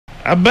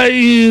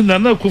abai na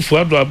na kufu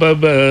ado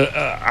ababa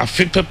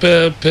afi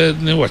pepe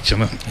ne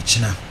wachena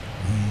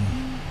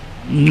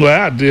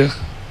wa ade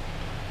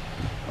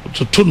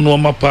toto no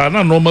mapa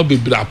na no ma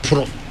bebira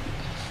apro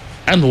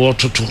ana wo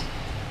toto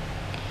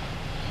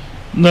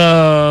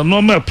na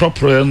no ma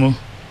proper no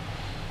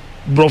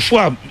brofo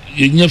a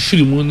yenya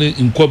firimu ne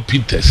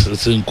incompetence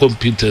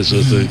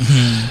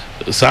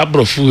sa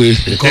brofo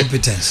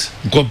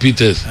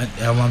incompetence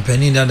I want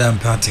penny that I'm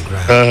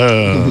particular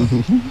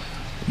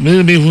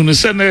me hunu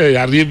se na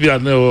yare bia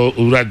na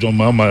owura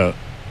jomama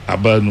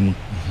abanu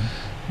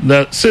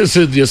na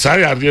se de sa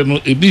yare no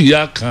ebi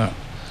ya ka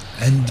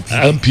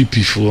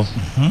Npp for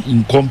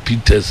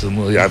incompetence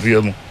no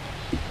yare no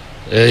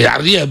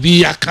yare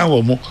bi ya ka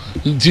wo mo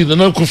nti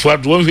na kufu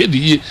ado won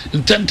hwedi ye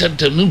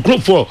ntentente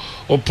nkrofo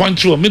o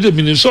point wo me de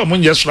minimso mo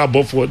nyesra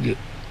bofo de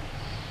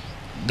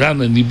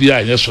Ghana ni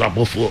bia nyesra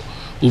bofo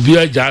obi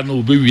aja na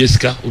obi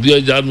wieska obi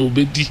aja na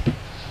obi di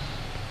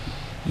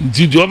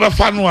nti de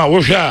obafa no a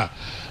wo hwe a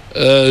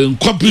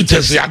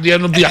incompetence yade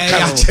no bia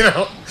ka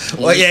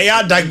o ye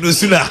ya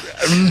diagnose na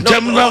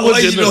temna wo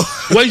de no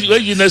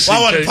we na si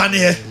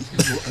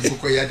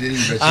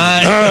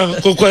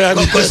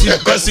kokoyade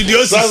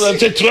coccidiosis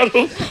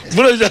tetrano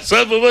bro já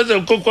sabe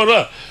mas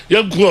kokora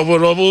yanku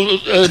oboro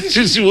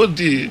sisi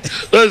wodi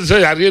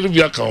say yare no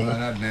bia ka o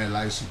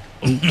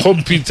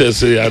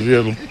incompetence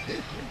yare no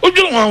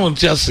ojo wa won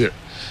ti ase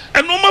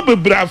eno ma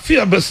bebra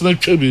afia besna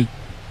twabi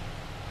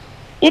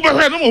wo ba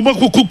hwe no mo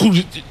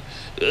makukuku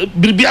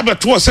biribi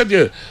abeto se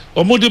de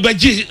omode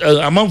baji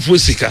amanfo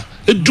sika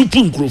edupu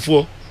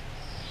nkrofo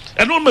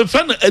eno me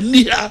fa na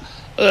aniha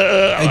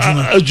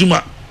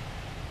ajuma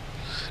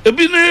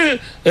ebi ne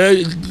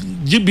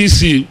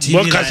GBC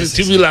broadcast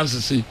TV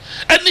license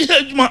aniha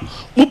ajuma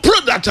mo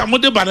product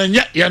amode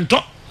bananya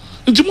yento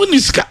nti mo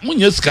niska mo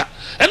nyeska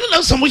eno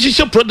na samo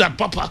hihye product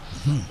papa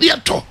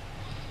yeto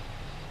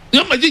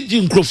ya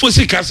maji nkrofo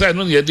sika sa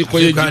eno ye de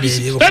koye GBC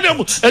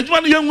eno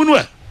ajuma ne yanwunu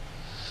a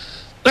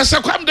na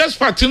sakwam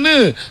despot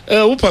ne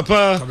wo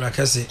papa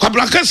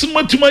kwablakase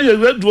matima ye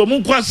radio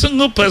mo kwa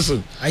single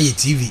person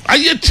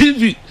aye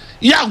TV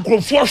ya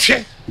nkrofo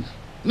hwe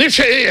ne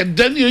hwe ye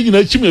dan ye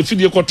nyina chim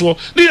afidie koto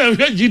ne ya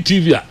hwe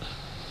GTV a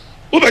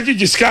wo ba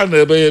gi scan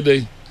na be ye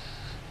dai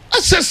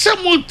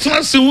asesemu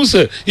transe hu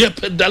se ye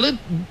pedale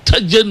ta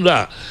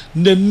general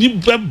na ni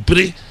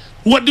babre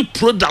what the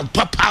product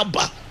papa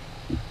ba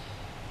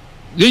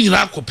ye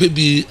nyina akope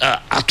bi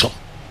ato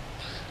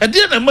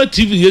ade na ma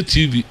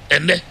TV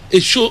ene e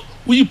show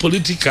we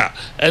political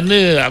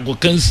ene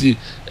agokansi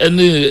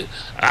ene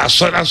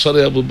asora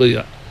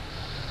abubeya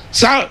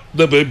sa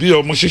the baby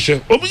o mo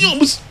hwehwe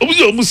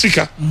obi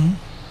musika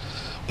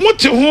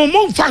mote ho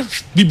mo fa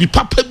bibi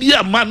papa bi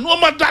ama no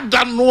ma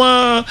dada no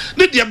a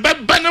ne de be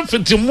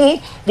benefit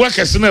mo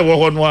workers na wo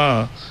ho no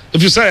a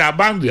if you say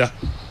abandia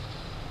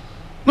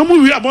no mo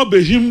wi abo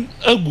behim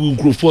agu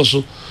nkrofo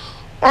so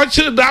o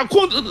chiri da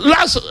ko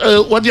last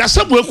what the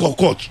assembly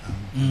court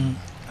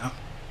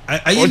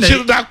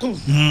o da ko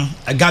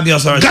Gabi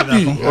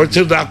o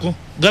da ko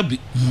Gabi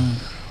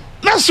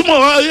na sumo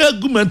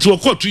argument wo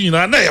court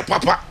nyina na ye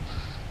papa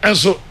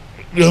enso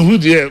yehu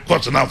de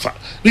court na fa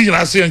ni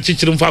nyina se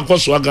enchichiri mfa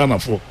koso Ghana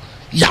fo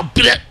ya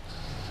bre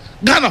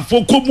Ghana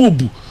fo ko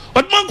mubu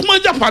odman kuma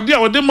japade a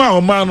ode ma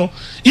o ma no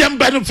ye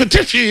benefit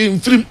hwe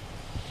mfrim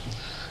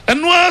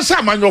eno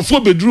asa manyofo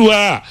beduru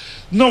a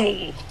no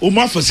o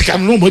ma fasika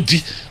no mo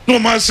di no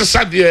ma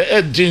sesa de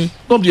edin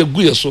no be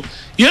gu yeso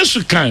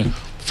yesu kan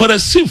for a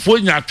sinfo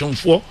nya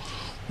atwonfo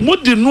mo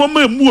di no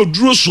ma mu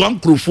oduro so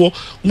ankrofo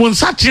mo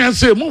nsa tia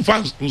se mo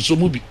fa nso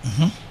mu bi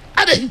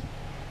ade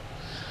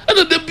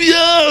de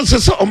bia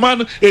sesa o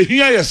man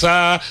ehia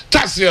yesa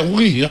tax e hu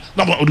hia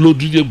na mo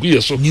lodu de gu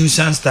yeso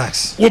nuisance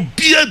tax wo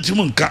bia di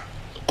mo nka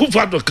ku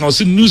fa do kan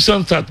se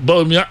nuisance tax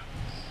ba mia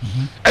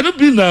eno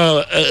bi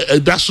na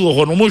daso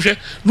ho no mo hwe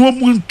no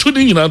mu ntu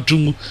ni nyina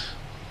tumu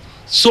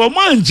so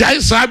man jai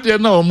sa de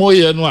na o mo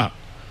ye no a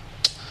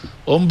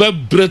on be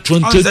bre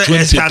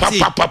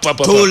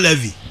 2020 toll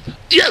levy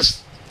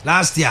yes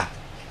last year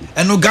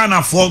and no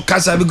Ghana for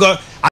casa because